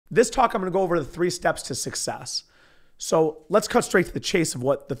This talk, I'm going to go over the 3 steps to success. So let's cut straight to the chase of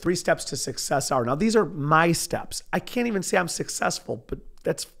what the 3 steps to success are. Now, these are my steps. I can't even say I'm successful, but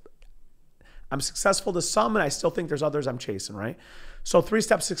I'm successful to some, and I still think there's others I'm chasing, right? So 3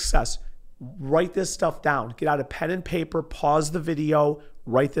 steps to success. Write this stuff down. Get out a pen and paper, pause the video,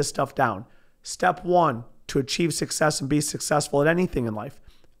 write this stuff down. Step 1, to achieve success and be successful at anything in life,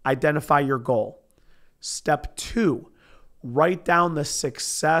 identify your goal. Step 2, write down the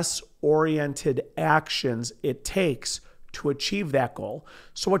success-oriented actions it takes to achieve that goal.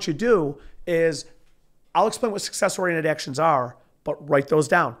 So what you do is, I'll explain what success-oriented actions are, but write those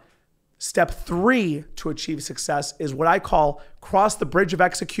down. Step 3 to achieve success is what I call cross the bridge of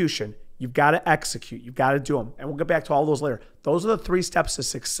execution. You've got to execute. You've got to do them. And we'll get back to all those later. Those are the 3 steps to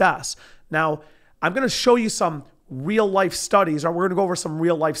success. Now, I'm going to show you some real life studies, or we're going to go over some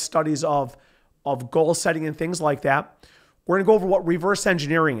real life studies of goal setting and things like that. We're going to go over what reverse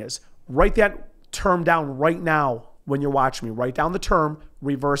engineering is. Write that term down right now when you're watching me. Write down the term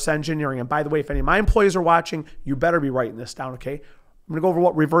reverse engineering. And by the way, if any of my employees are watching, you better be writing this down, okay? I'm going to go over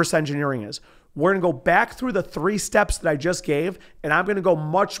what reverse engineering is. We're going to go back through the 3 steps that I just gave, and I'm going to go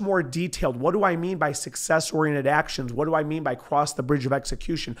much more detailed. What do I mean by success-oriented actions? What do I mean by cross the bridge of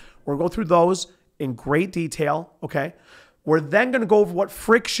execution? We're going to go through those in great detail, okay? We're then going to go over what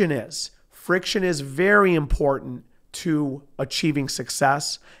friction is. Friction is very important to achieving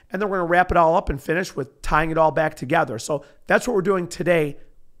success. And then we're going to wrap it all up and finish with tying it all back together. So that's what we're doing today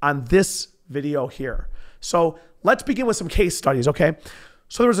on this video here. So let's begin with some case studies, okay?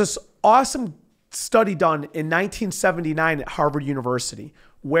 So there was this awesome study done in 1979 at Harvard University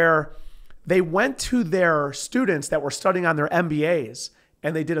where they went to their students that were studying on their MBAs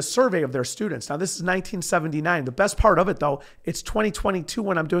and they did a survey of their students. Now, this is 1979. The best part of it, though, it's 2022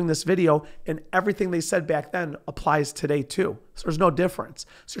 when I'm doing this video, and everything they said back then applies today, too. So there's no difference.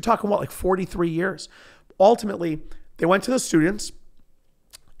 So you're talking, what, like 43 years? Ultimately, they went to the students,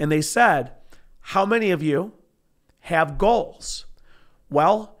 and they said, how many of you have goals?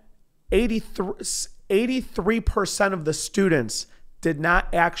 Well, 83% of the students did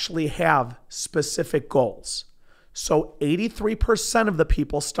not actually have specific goals. So 83% of the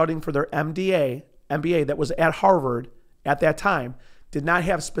people studying for their MBA that was at Harvard at that time did not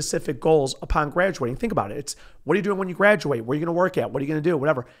have specific goals upon graduating. Think about it. It's what are you doing when you graduate? Where are you going to work at? What are you going to do?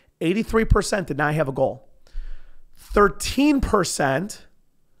 Whatever. 83% did not have a goal. 13%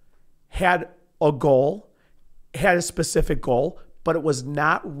 had a goal, had a specific goal, but it was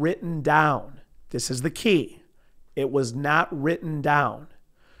not written down. This is the key. It was not written down.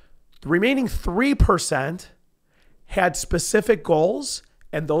 The remaining 3% had specific goals,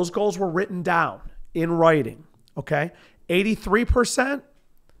 and those goals were written down in writing, okay? 83%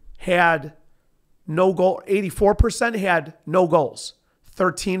 had no goal. 84% had no goals.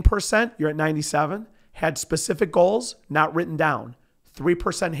 13%, you're at 97, had specific goals, not written down.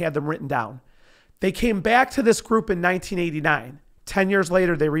 3% had them written down. They came back to this group in 1989. 10 years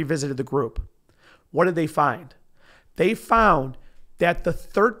later, they revisited the group. What did they find? They found that the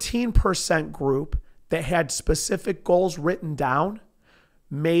 13% group that had specific goals written down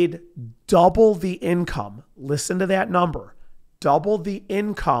made double the income. Listen to that number. Double the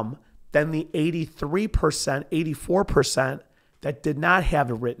income than the 83%, 84% that did not have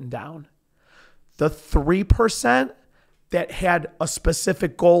it written down. The 3% that had a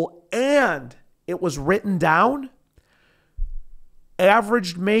specific goal and it was written down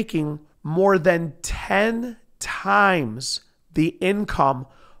averaged making more than 10 times the income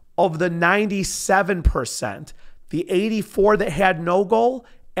of the 97%, the 84% that had no goal,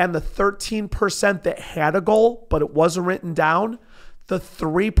 and the 13% that had a goal, but it wasn't written down. The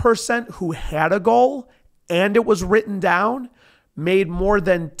 3% who had a goal and it was written down made more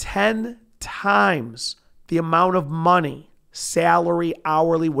than 10 times the amount of money, salary,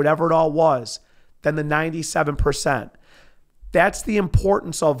 hourly, whatever it all was, than the 97%. That's the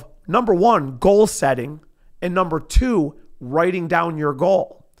importance of, number 1, goal setting, and number 2, writing down your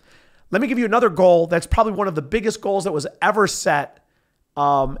goal. Let me give you another goal that's probably one of the biggest goals that was ever set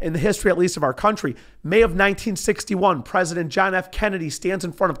in the history, at least, of our country. May of 1961, President John F. Kennedy stands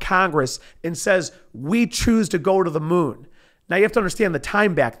in front of Congress and says, we choose to go to the moon. Now, you have to understand the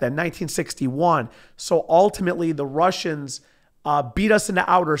time back then, 1961. So ultimately, the Russians beat us into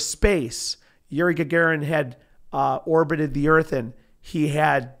outer space. Yuri Gagarin had orbited the Earth, and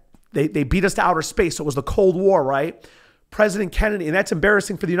they beat us to outer space. So it was the Cold War, right? President Kennedy, and that's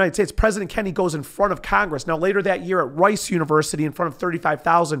embarrassing for the United States, President Kennedy goes in front of Congress. Now, later that year at Rice University, in front of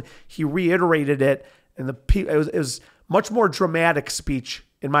 35,000, he reiterated it, and it was much more dramatic speech,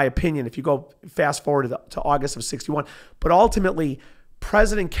 in my opinion, if you go fast forward to August of 61. But ultimately,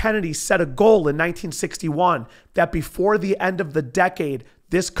 President Kennedy set a goal in 1961 that before the end of the decade,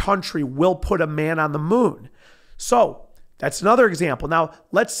 this country will put a man on the moon. So that's another example. Now,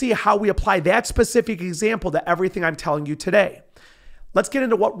 let's see how we apply that specific example to everything I'm telling you today. Let's get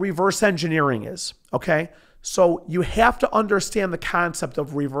into what reverse engineering is, okay? So you have to understand the concept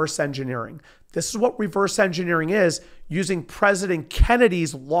of reverse engineering. This is what reverse engineering is, using President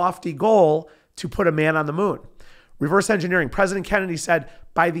Kennedy's lofty goal to put a man on the moon. Reverse engineering, President Kennedy said,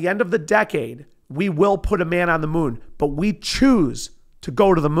 by the end of the decade, we will put a man on the moon, but we choose to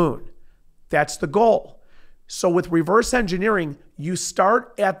go to the moon. That's the goal. So with reverse engineering, you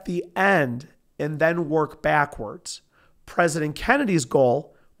start at the end and then work backwards. President Kennedy's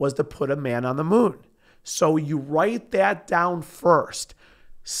goal was to put a man on the moon. So you write that down first.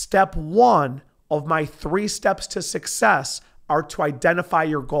 Step one of my 3 steps to success are to identify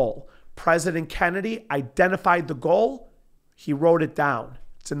your goal. President Kennedy identified the goal. He wrote it down.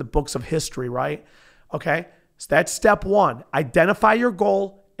 It's in the books of history, right? Okay. So that's step one. Identify your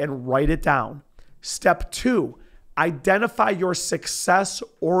goal and write it down. Step 2, identify your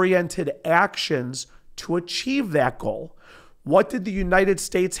success-oriented actions to achieve that goal. What did the United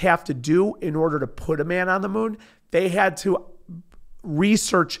States have to do in order to put a man on the moon? They had to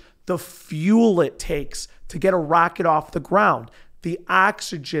research the fuel it takes to get a rocket off the ground, the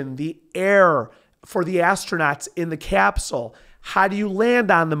oxygen, the air for the astronauts in the capsule. How do you land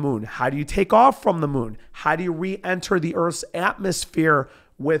on the moon? How do you take off from the moon? How do you re-enter the Earth's atmosphere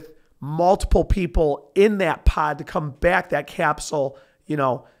with multiple people in that pod to come back, that capsule,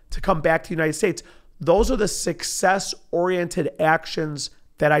 to come back to the United States? Those are the success-oriented actions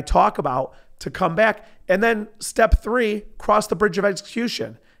that I talk about to come back. And then step 3, cross the bridge of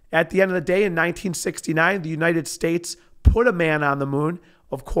execution. At the end of the day, in 1969, the United States put a man on the moon.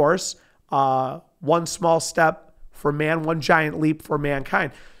 Of course, one small step for man, one giant leap for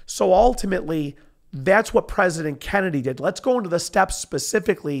mankind. So ultimately, that's what President Kennedy did. Let's go into the steps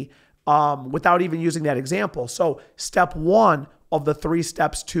specifically without even using that example. So step 1 of the 3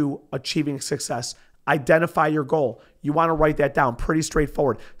 steps to achieving success, identify your goal. You want to write that down. Pretty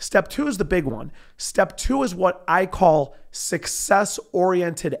straightforward. Step 2 is the big one. Step 2 is what I call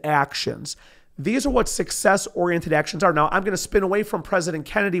success-oriented actions. These are what success-oriented actions are. Now, I'm going to spin away from President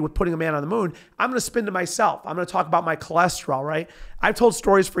Kennedy with putting a man on the moon. I'm going to spin to myself. I'm going to talk about my cholesterol, right? I've told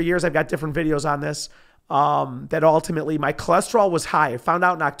stories for years. I've got different videos on this, that ultimately my cholesterol was high. I found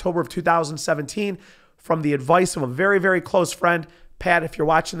out in October of 2017 from the advice of a very, very close friend. Pat, if you're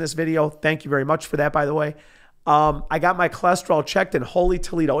watching this video, thank you very much for that, by the way. I got my cholesterol checked in Holy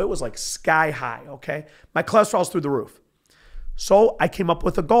Toledo. It was like sky high, okay? My cholesterol's through the roof. So I came up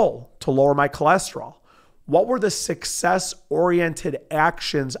with a goal to lower my cholesterol. What were the success-oriented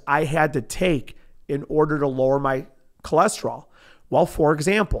actions I had to take in order to lower my cholesterol? Well, for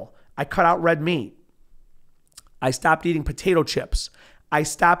example, I cut out red meat. I stopped eating potato chips. I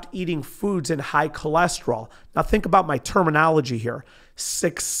stopped eating foods in high cholesterol. Now think about my terminology here.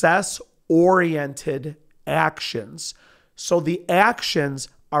 Success-oriented actions. So the actions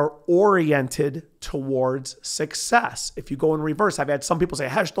are oriented towards success. If you go in reverse, I've had some people say,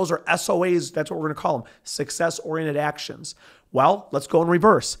 Hesh, those are SOAs. That's what we're going to call them, success-oriented actions. Well, let's go in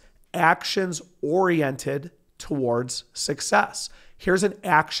reverse. Actions oriented towards success. Here's an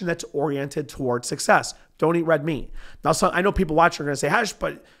action that's oriented towards success. Don't eat red meat. Now, I know people watching are going to say, Hesh,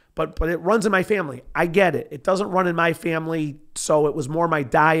 but it runs in my family. I get it. It doesn't run in my family, so it was more my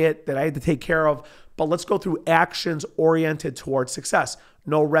diet that I had to take care of. But let's go through actions oriented towards success.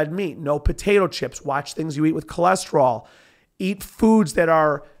 No red meat, no potato chips. Watch things you eat with cholesterol. Eat foods that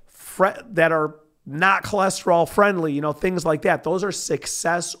are not cholesterol friendly, things like that. Those are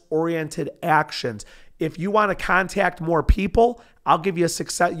success-oriented actions. If you want to contact more people, I'll give you a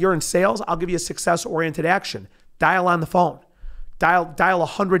success. You're in sales, I'll give you a success-oriented action. Dial on the phone. Dial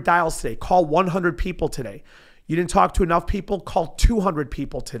 100 dials today. Call 100 people today. You didn't talk to enough people, call 200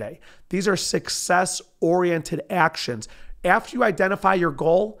 people today. These are success-oriented actions. After you identify your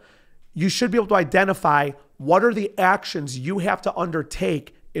goal, you should be able to identify what are the actions you have to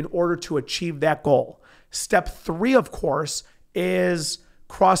undertake in order to achieve that goal. Step 3, of course, is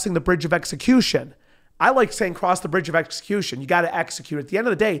crossing the bridge of execution. I like saying cross the bridge of execution. You got to execute. At the end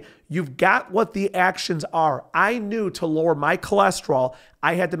of the day, you've got what the actions are. I knew to lower my cholesterol,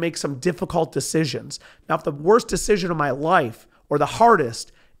 I had to make some difficult decisions. Now, if the worst decision of my life, or the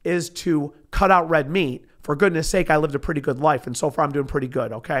hardest, is to cut out red meat, for goodness sake, I lived a pretty good life, and so far I'm doing pretty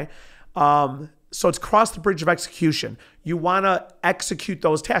good, okay? So it's cross the bridge of execution. You want to execute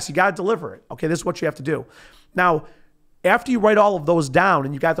those tasks. You got to deliver it, okay? This is what you have to do. Now, after you write all of those down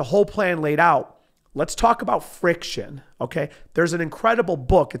and you got the whole plan laid out, Let's talk about friction, okay? There's an incredible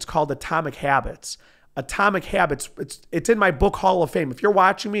book. It's called Atomic Habits. Atomic Habits, it's in my book Hall of Fame. If you're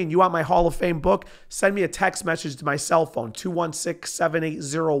watching me and you want my Hall of Fame book, send me a text message to my cell phone,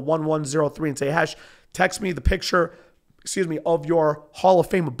 216-780-1103, and say, Hesh, text me the picture, of your Hall of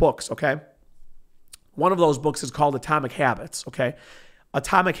Fame of books, okay? One of those books is called Atomic Habits, okay?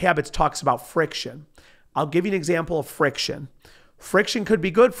 Atomic Habits talks about friction. I'll give you an example of friction. Friction could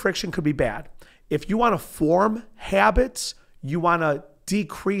be good, friction could be bad. If you want to form habits, you want to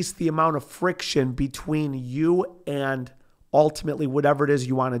decrease the amount of friction between you and ultimately whatever it is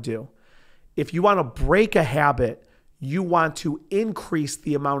you want to do. If you want to break a habit, you want to increase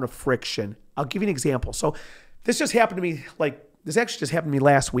the amount of friction. I'll give you an example. So this just happened to me, this actually just happened to me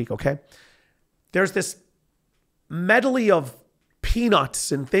last week, okay? There's this medley of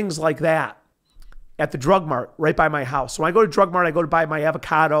peanuts and things like that at the Drug Mart right by my house. So when I go to Drug Mart, I go to buy my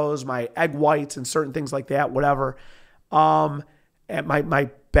avocados, my egg whites, and certain things like that, whatever. And my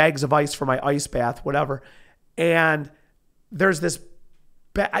bags of ice for my ice bath, whatever. And there's this,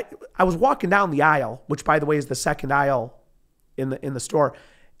 I was walking down the aisle, which by the way is the second aisle in the store.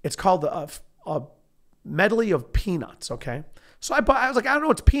 It's called a medley of peanuts, okay? So I was like, I don't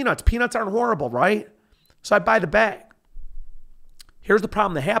know, it's peanuts. Peanuts aren't horrible, right? So I buy the bag. Here's the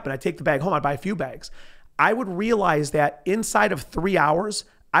problem that happened. I take the bag home. I buy a few bags. I would realize that inside of 3 hours,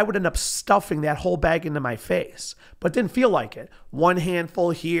 I would end up stuffing that whole bag into my face, but didn't feel like it. One handful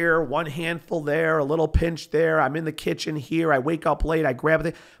here, one handful there, a little pinch there. I'm in the kitchen here. I wake up late. I grab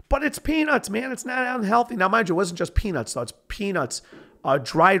it. But it's peanuts, man. It's not unhealthy. Now, mind you, it wasn't just peanuts, though. It's peanuts,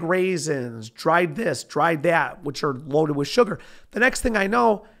 dried raisins, dried this, dried that, which are loaded with sugar. The next thing I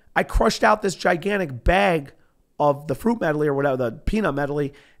know, I crushed out this gigantic bag of the fruit medley or whatever, the peanut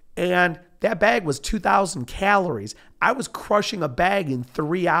medley, and that bag was 2,000 calories. I was crushing a bag in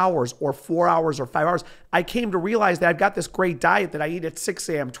 3 hours or 4 hours or 5 hours. I came to realize that I've got this great diet that I eat at 6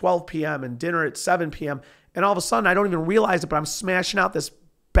 a.m., 12 p.m., and dinner at 7 p.m. And all of a sudden, I don't even realize it, but I'm smashing out this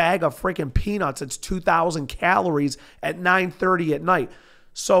bag of freaking peanuts. It's 2,000 calories at 9:30 at night.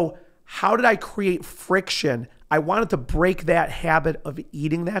 So how did I create friction? I wanted to break that habit of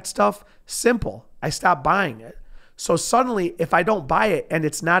eating that stuff. Simple. I stopped buying it. So suddenly, if I don't buy it and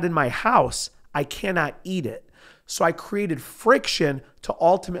it's not in my house, I cannot eat it. So I created friction to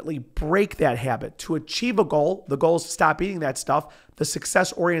ultimately break that habit. To achieve a goal, the goal is to stop eating that stuff. The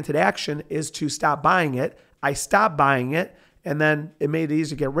success-oriented action is to stop buying it. I stopped buying it, and then it made it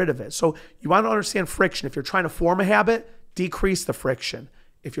easy to get rid of it. So you want to understand friction. If you're trying to form a habit, decrease the friction.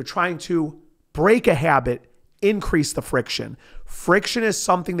 If you're trying to break a habit, increase the friction. Friction is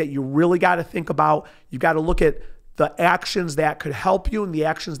something that you really got to think about. You got to look at the actions that could help you and the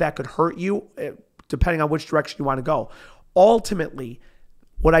actions that could hurt you, depending on which direction you want to go. Ultimately,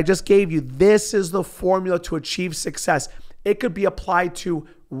 what I just gave you, this is the formula to achieve success. It could be applied to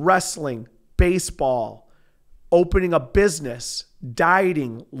wrestling, baseball, opening a business,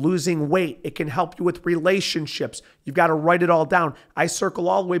 dieting, losing weight. It can help you with relationships. You've got to write it all down. I circle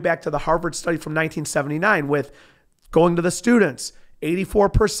all the way back to the Harvard study from 1979 with going to the students,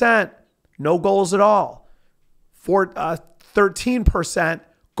 84%, no goals at all. 13%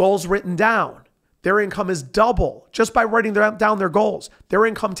 goals written down. Their income is double just by writing down their goals. Their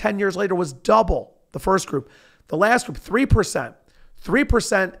income 10 years later was double, the first group. The last group, 3%.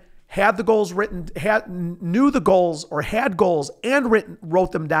 3% had the goals written, knew the goals or had goals and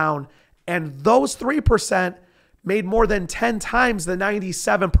wrote them down. And those 3% made more than 10 times the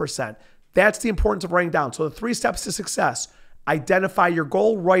 97%. That's the importance of writing down. So the 3 steps to success: identify your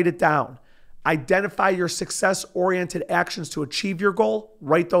goal, write it down. Identify your success-oriented actions to achieve your goal,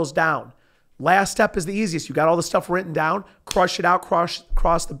 write those down. Last step is the easiest. You got all the stuff written down, crush it out,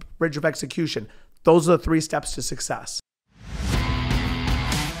 cross the bridge of execution. Those are the 3 steps to success.